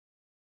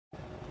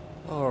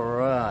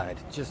Alright,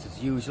 just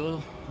as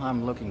usual,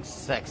 I'm looking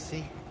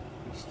sexy,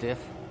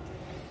 stiff.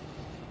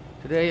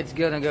 Today it's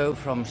gonna go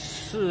from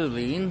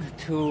Shilin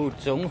to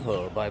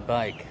Younghe by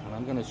bike, and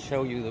I'm gonna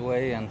show you the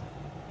way and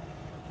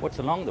what's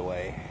along the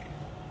way.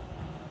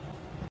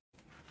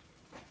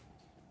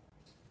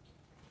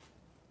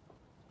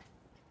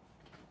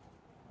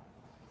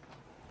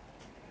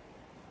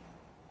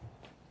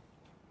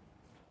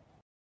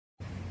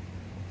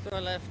 So I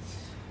left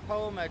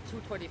home at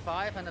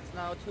 2:25 and it's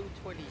now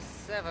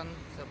 2:27,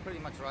 so pretty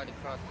much right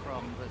across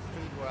from the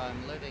street where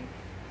I'm living,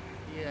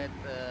 here at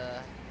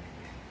the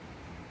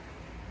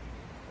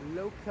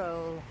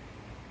local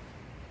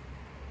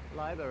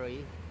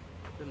library,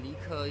 the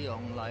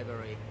Yonghe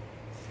library.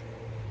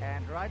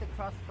 And right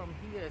across from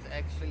here is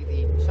actually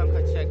the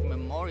Younghe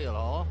Memorial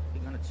Hall.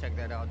 We're gonna check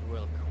that out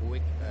real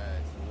quick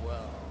as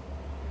well,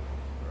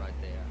 right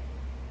there.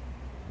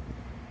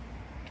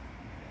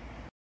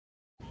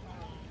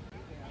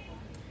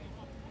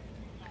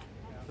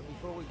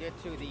 Before we get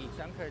to the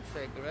Younghe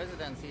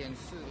residency in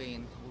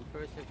Shilin, we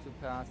first have to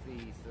pass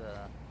these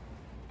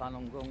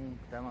Falun Gong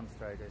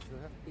demonstrators who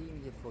have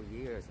been here for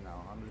years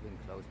now. I'm living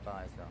close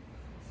by, so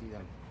I see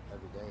them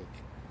every day.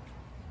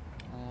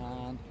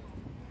 And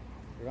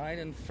right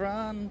in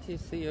front, you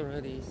see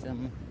already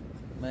some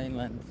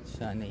mainland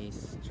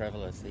Chinese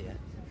travelers here,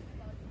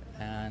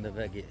 and a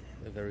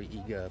very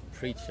eager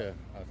preacher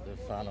of the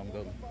Falun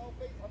Gong.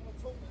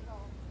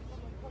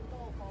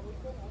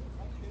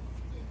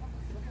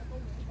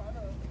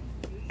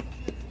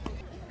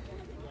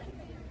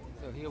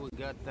 So here we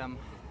got them,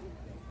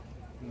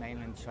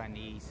 mainland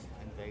Chinese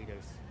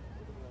invaders.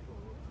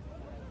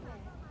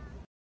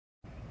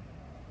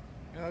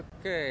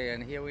 Okay,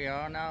 and here we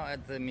are now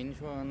at the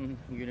Minchuan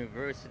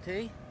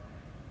University,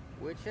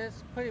 which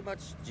is pretty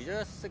much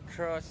just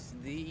across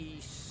the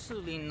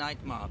Shilin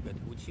night market,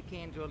 which you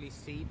can't really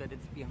see, but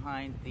it's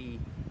behind the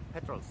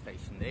petrol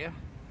station there.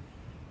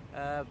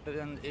 But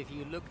then if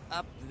you look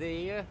up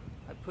there,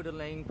 I put a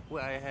link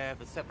where I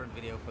have a separate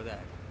video for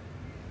that.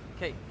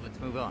 Okay, let's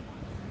move on.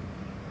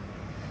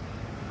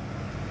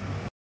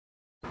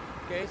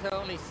 Okay, so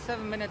only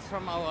 7 minutes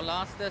from our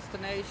last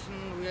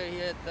destination. We are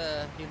here at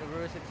the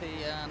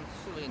university and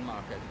Shilin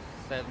market.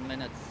 7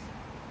 minutes.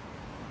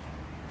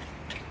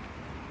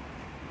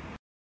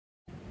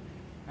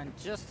 And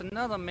just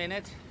another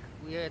minute,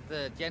 we are at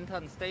the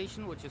Jiantan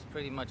station, which is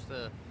pretty much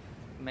the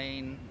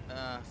main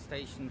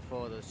station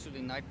for the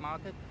Shilin night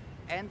market,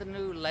 and the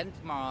new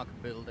landmark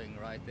building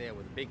right there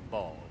with a big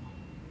ball.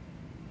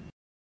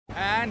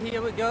 And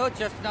here we go,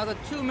 just another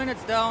 2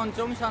 minutes down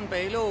Zhongshan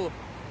Beilu.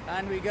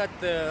 And we got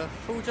the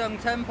Fuzheng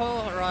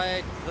Temple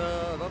right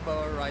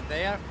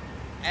there,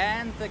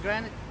 and the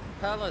Granite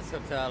Palace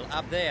Hotel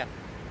up there.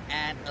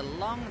 And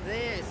along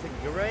there is a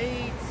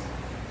great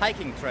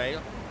hiking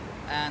trail,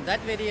 and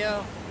that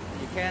video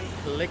you can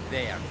click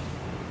there.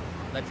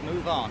 Let's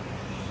move on.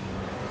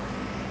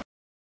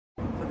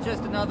 So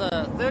just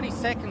another 30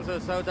 seconds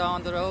or so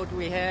down the road,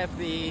 we have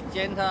the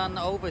Jiantan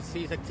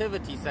Overseas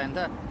Activity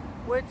Center,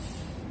 which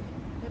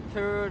in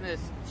turn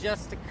is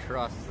just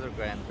across the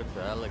Grand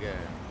Hotel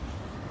again.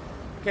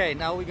 Okay,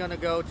 now we're gonna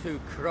go to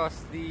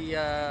cross the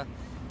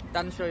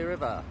Danshui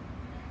River.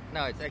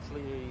 No, it's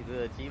actually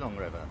the Jilong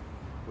River,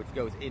 which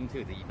goes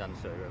into the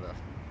Danshui River.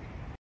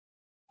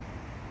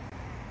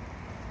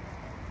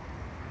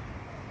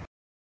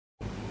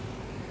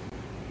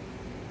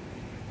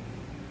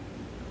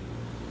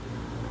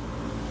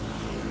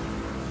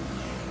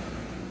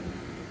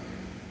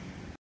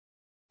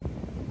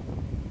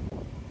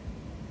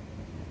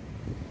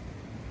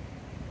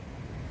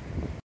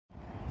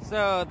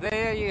 So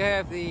there you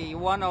have the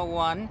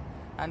 101,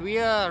 and we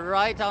are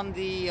right on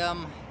the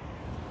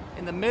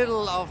in the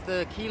middle of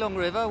the Keelung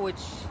River,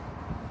 which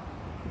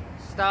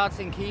starts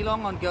in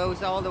Keelung and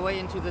goes all the way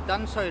into the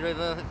Danshui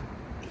River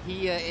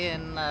here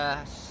in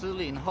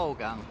Shilin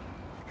Hougang,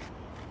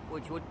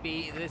 which would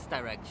be this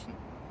direction.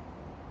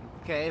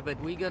 Okay,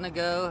 but we're gonna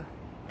go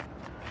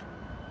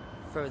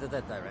further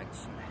that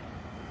direction.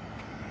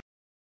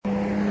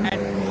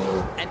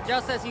 And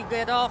just as you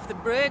get off the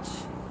bridge,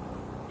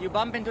 you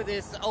bump into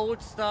this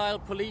old-style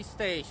police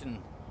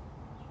station.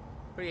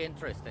 Pretty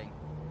interesting,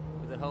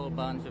 with a whole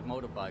bunch of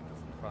motorbikes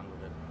in front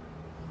of it.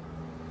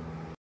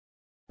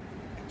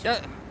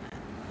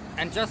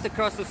 And just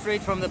across the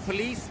street from the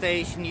police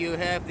station, you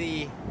have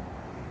the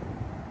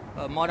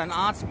Modern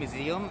Arts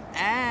Museum,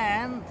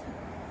 and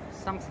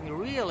something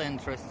real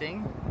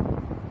interesting.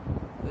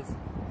 This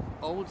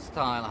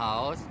old-style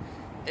house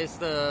is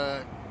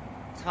the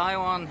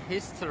Taiwan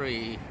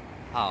History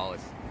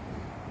House.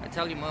 I'll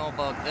tell you more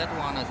about that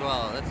one as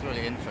well. That's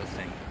really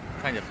interesting,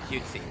 kind of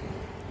cutesy.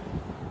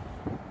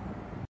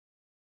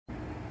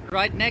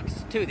 Right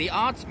next to the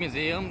Arts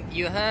Museum,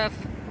 you have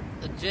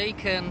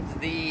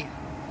adjacent the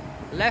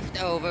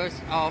leftovers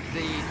of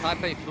the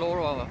Taipei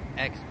Flora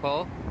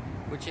Expo,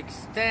 which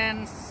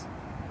extends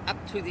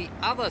up to the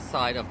other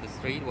side of the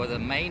street where the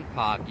main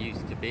park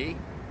used to be,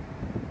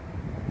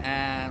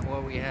 and where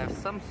we have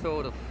some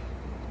sort of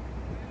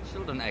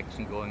children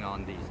action going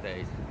on these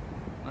days.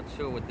 Not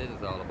sure what this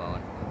is all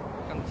about.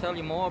 I can tell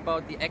you more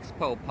about the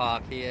Expo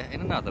Park here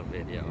in another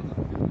video.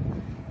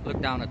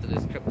 Look down at the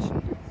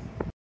description.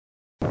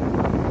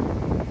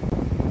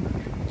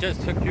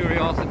 Just for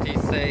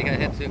curiosity's sake, I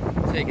had to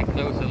take a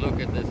closer look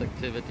at this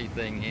activity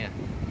thing here.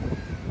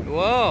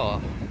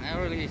 Whoa,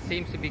 there really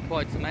seems to be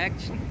quite some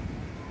action.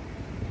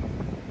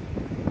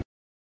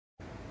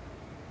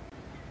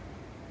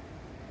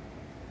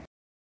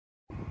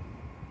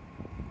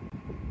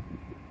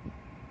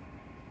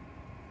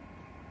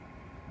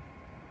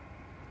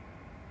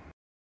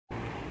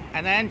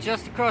 And then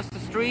just across the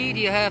street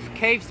you have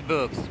Caves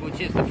Books, which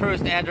is the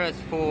first address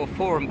for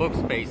foreign books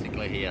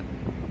basically here.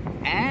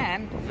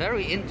 And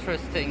very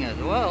interesting as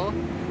well,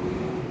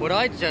 what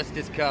I just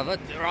discovered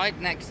right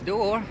next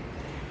door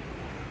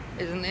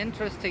is an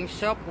interesting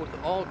shop with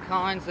all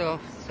kinds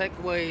of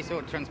segways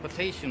or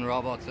transportation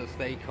robots as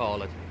they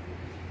call it.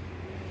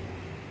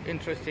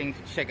 Interesting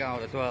to check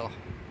out as well.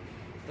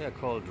 They're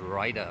called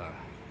Rider.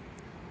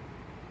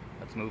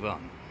 Let's move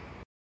on.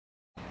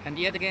 And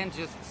yet again,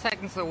 just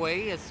seconds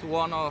away is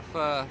one of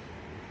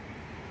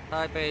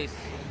Taipei's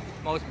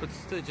most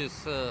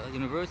prestigious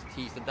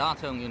universities, the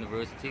Datong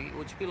University,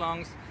 which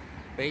belongs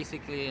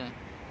basically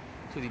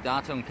to the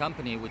Datong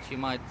company, which you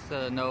might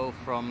know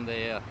from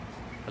their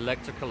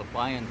electrical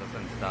appliances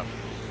and stuff.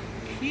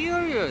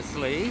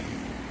 Curiously,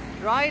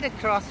 right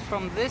across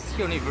from this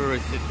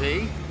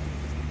university,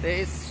 there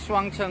is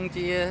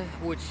Shuangchengjie,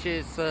 which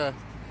is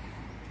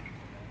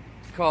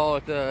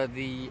called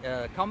the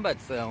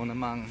combat zone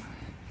among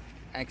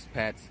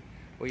expats,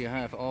 where you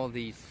have all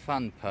these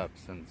fun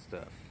pubs and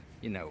stuff.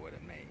 You know what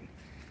I mean.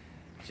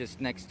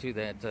 Just next to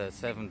that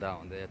 7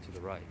 down there to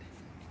the right.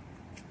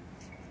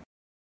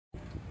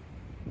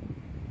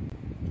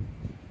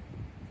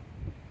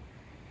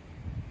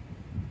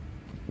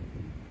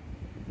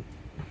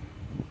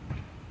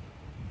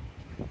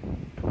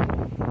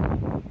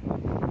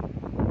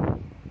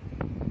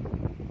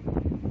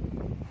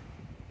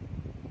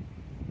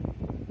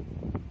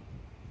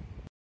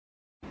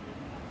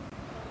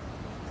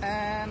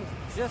 And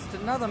just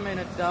another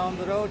minute down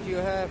the road you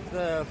have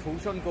the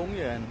Fushun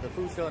Gongyuan, the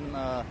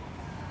Fushun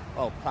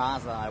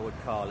Plaza I would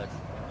call it.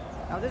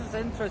 Now this is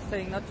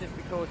interesting not just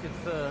because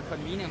it's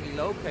conveniently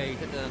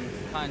located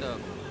and kind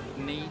of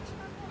neat,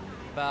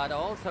 but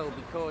also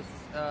because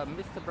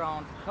Mr.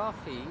 Brown's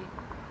Coffee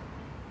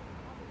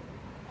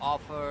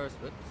offers,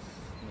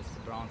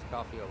 Mr. Brown's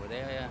Coffee over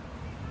there,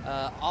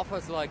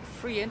 offers like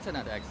free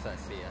internet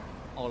access here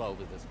all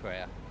over the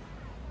square,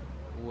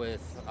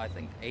 with I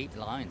think 8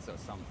 lines or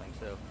something,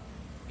 so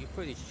you're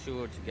pretty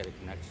sure to get a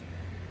connection.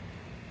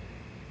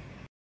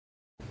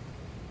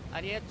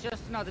 And yet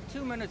just another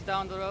 2 minutes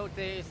down the road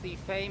there is the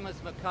famous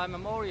Mackay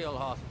Memorial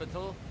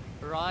Hospital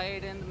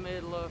right in the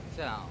middle of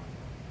town.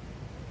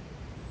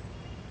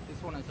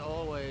 This one is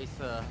always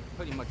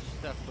pretty much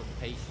stuffed with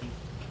patients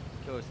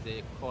because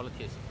the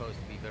quality is supposed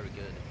to be very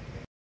good.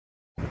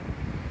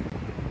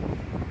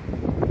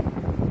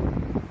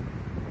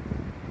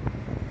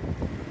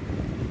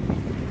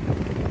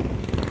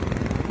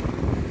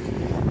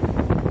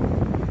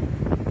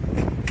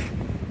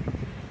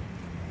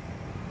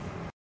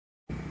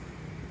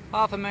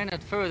 Half a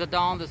minute further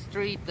down the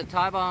street, the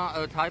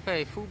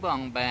Taipei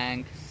Fubon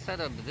Bank set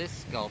up this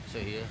sculpture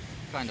here.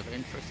 Kind of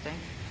interesting.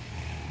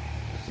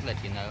 Just to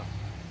let you know.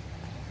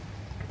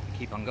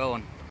 Keep on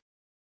going.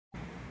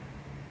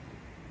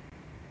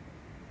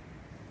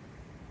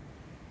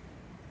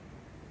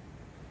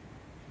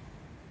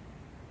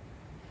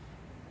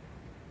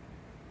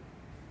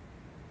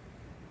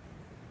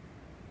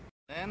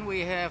 Then we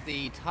have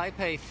the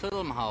Taipei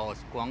Film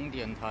House,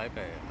 Guangdian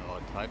Taipei,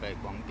 or Taipei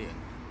Guangdian.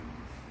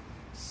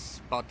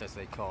 Spot as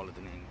they call it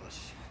in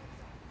English.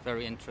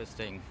 Very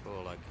interesting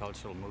for like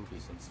cultural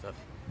movies and stuff.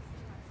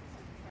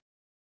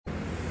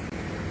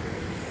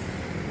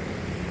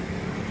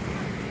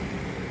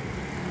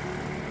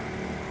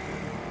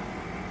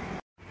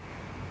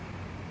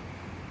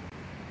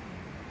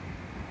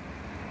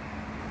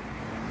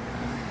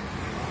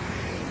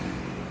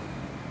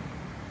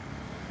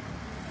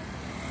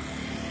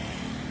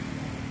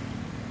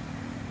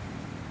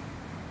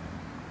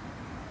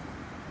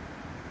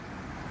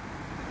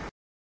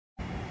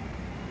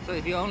 So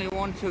if you only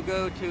want to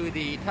go to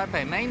the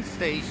Taipei main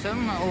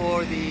station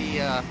or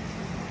the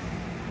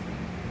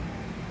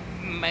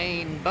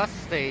main bus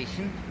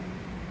station,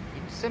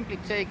 you simply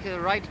take a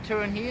right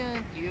turn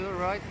here, you're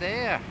right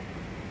there.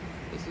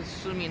 This is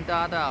Shilin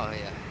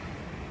here.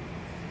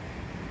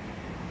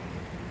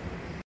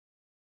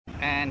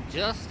 And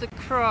just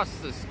across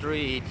the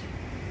street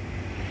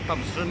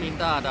from Shilin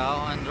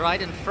and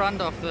right in front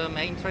of the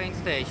main train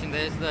station,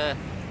 there's the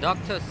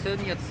Dr.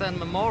 Sun Yat-sen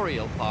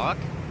Memorial Park.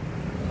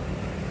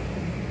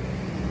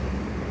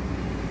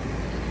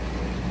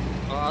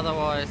 Or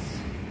otherwise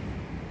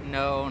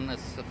known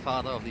as the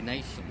Father of the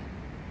Nation.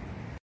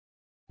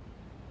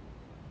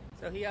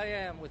 So here I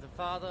am with the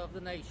Father of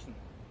the Nation,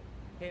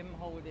 him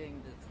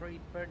holding the 3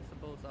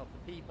 principles of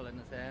the people in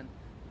his hand,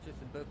 which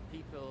is a book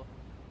people,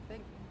 I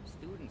think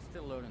students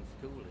still learn in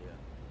school here.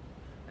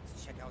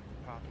 Let's check out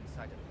the park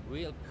inside a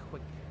real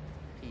quick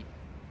peep.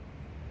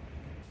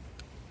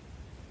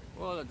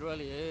 Well, it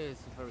really is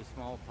a very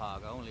small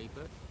park only,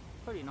 but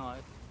pretty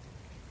nice.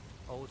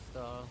 Old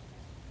style,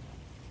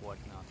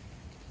 whatnot.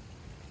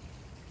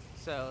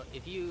 So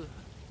if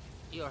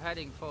you're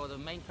heading for the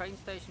main train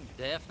station,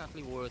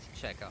 definitely worth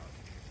check out.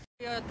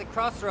 We're at the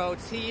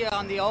crossroads here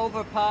on the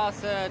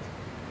overpass at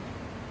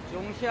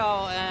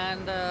Yonghe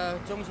and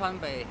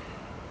Taipei.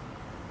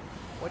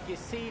 What you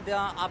see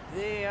down up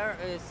there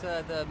is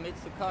the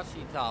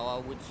Mitsukashi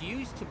Tower, which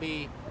used to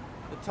be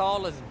the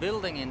tallest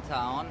building in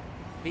town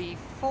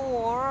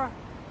before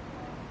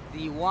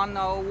the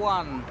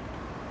 101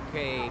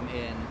 came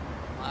in.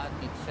 Let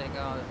me check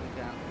out if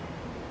we can.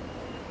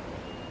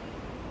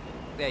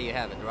 There you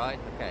have it, right?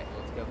 Okay,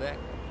 let's go back.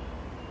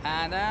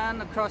 And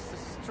then across the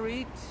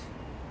street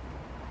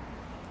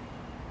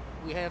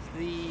we have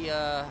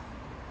the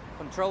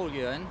control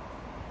yuan.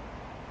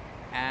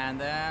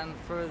 And then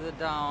further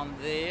down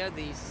there,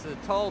 these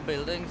tall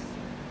buildings,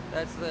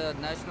 that's the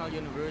National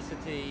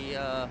University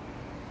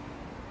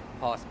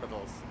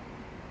hospitals.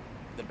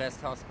 The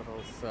best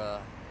hospitals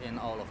in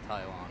all of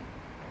Taiwan.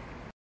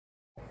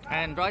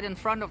 And right in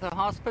front of the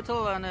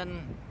hospital, and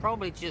then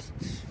probably just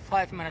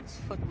 5 minutes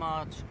foot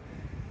march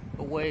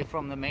away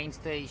from the main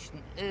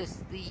station,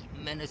 is the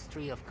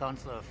Ministry of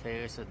Consular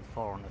Affairs and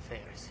Foreign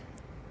Affairs.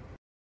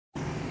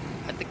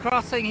 At the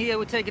crossing here,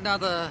 we take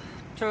another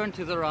turn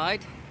to the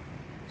right.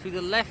 To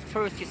the left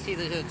first, you see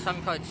the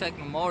Chiang Kai-shek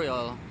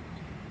Memorial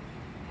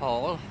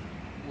Hall,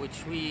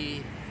 which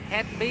we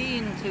had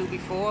been to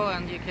before,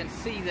 and you can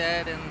see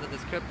that in the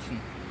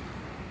description.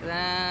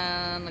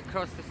 Then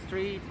across the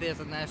street there's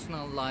a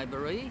National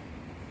Library,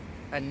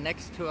 and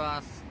next to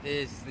us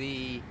is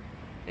the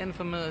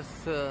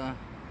infamous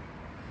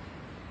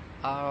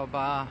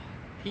Araba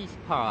Peace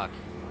Park.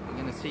 We're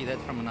going to see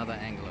that from another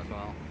angle as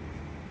well.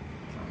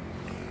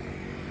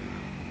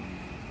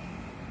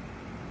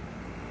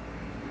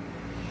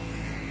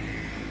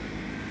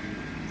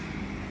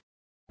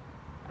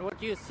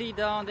 What you see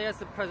down there is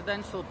the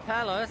Presidential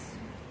Palace,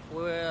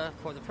 where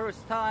for the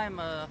first time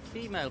a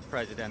female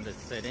president is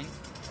sitting.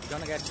 We're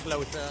gonna get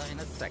closer in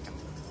a second.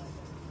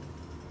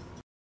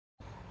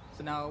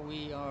 So now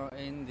we are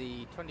in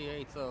the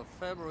 28th of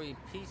February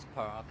Peace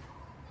Park,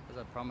 as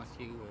I promised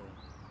you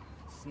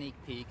a sneak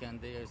peek, and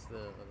there's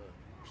the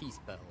peace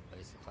bell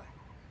basically.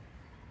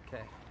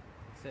 Okay,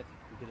 that's it,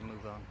 we're gonna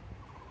move on.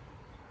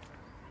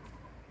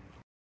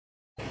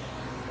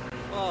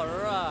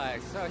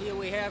 Alright, so here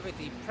we have it,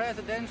 the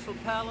Presidential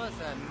Palace,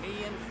 and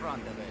me in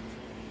front of it.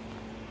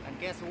 And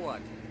guess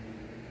what?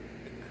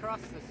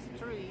 Across the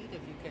street,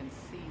 if you can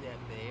see that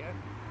there,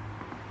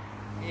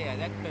 yeah,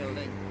 that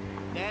building,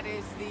 that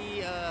is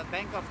the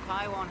Bank of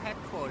Taiwan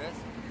headquarters,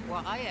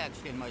 where I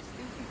actually in my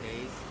student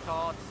days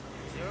taught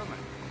German.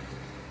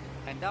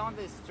 And down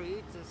this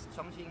street is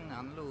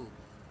Chongqing-Nanlu,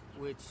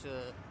 which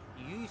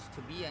used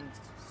to be and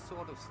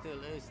sort of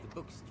still is the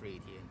book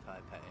street here in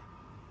Taipei.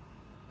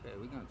 Okay,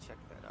 we're gonna check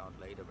that out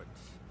later, but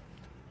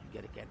we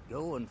gotta get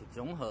going to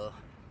Younghe.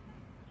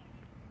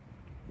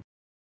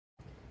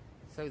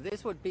 So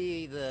this would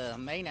be the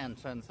main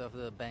entrance of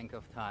the Bank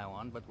of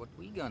Taiwan, but what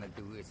we're gonna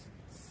do is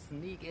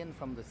sneak in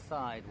from the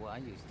side where I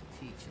used to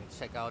teach and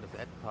check out if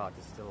that part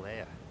is still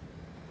there.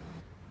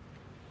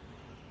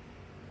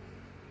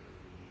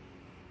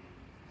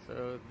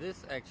 So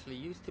this actually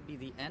used to be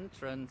the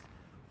entrance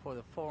for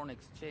the foreign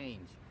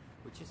exchange,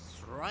 which is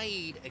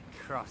right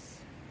across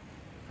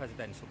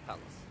Presidential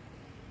Palace.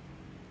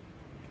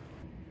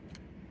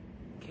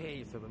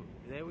 Okay, so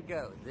there we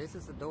go. This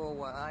is the door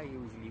where I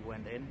usually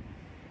went in,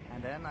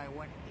 and then I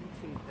went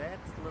into that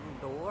little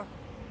door,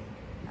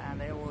 and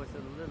there was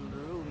a little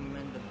room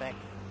in the back.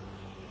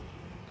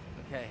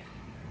 Okay,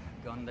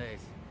 gone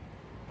days.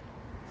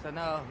 So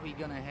now we're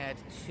gonna head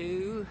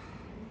to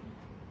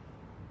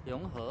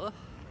Younghe.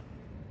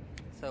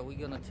 So we're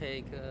gonna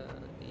take the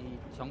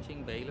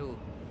Chongqing Beilu,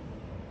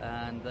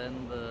 and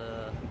then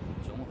the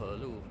Younghe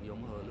Lu,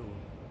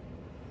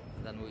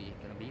 and then we're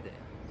gonna be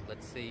there.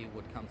 Let's see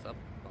what comes up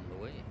on the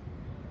way.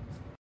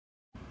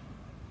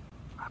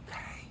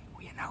 Okay,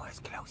 we are now as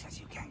close as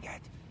you can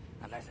get,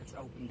 unless it's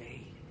open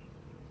day.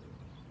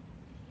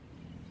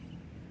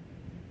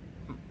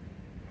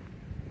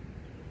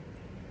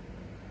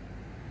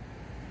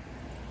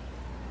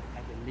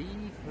 I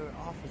believe her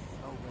office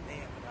is over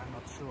there, but I'm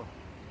not sure.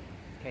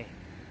 Okay,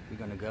 we're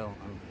gonna go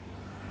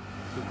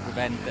to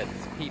prevent that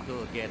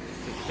people get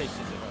suspicious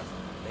of us.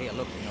 They are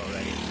looking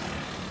already.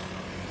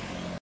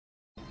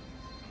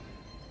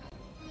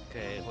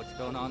 Okay, what's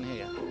going on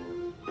here?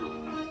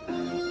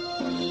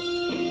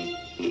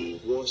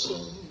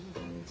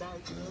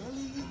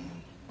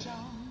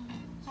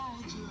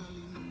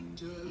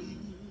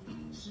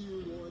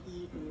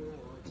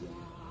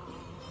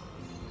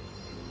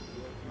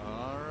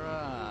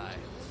 Alright.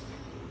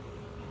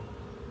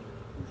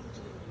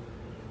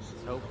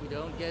 Let's hope we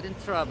don't get in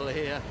trouble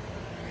here.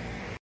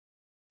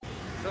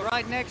 So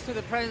right next to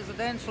the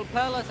Presidential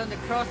Palace and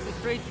across the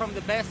street from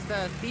the best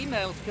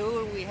female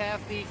school, we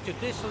have the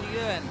Judicial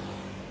Yuan,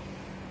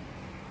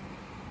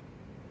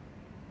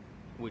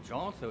 which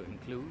also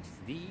includes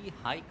the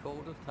High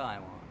Court of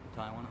Taiwan,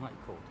 Taiwan High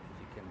Court,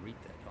 if you can read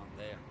that on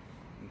there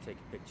and take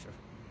a picture.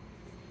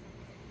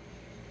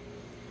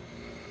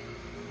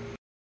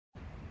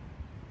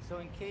 So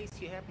in case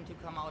you happen to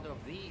come out of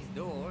these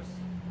doors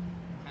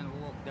and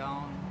walk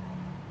down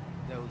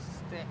those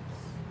steps,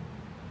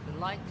 the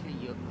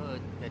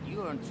likelihood that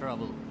you are in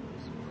trouble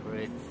is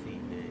pretty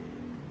big.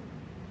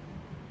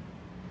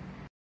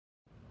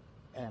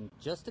 And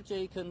just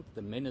adjacent,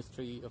 the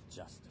Ministry of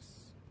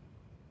Justice.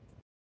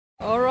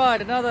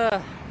 Alright,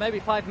 another maybe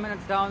 5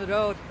 minutes down the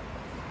road,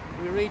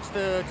 we reach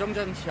the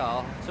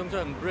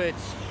Zhongzheng Bridge,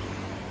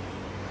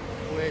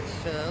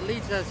 which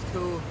leads us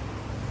to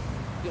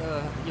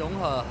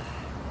Younghe.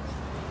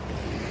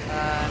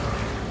 And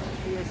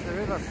here's the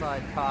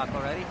Riverside Park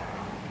already.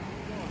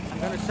 I'm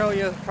going to show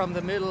you from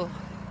the middle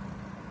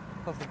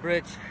of the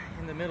bridge,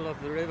 in the middle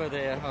of the river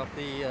there, of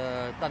the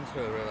Danche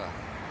River.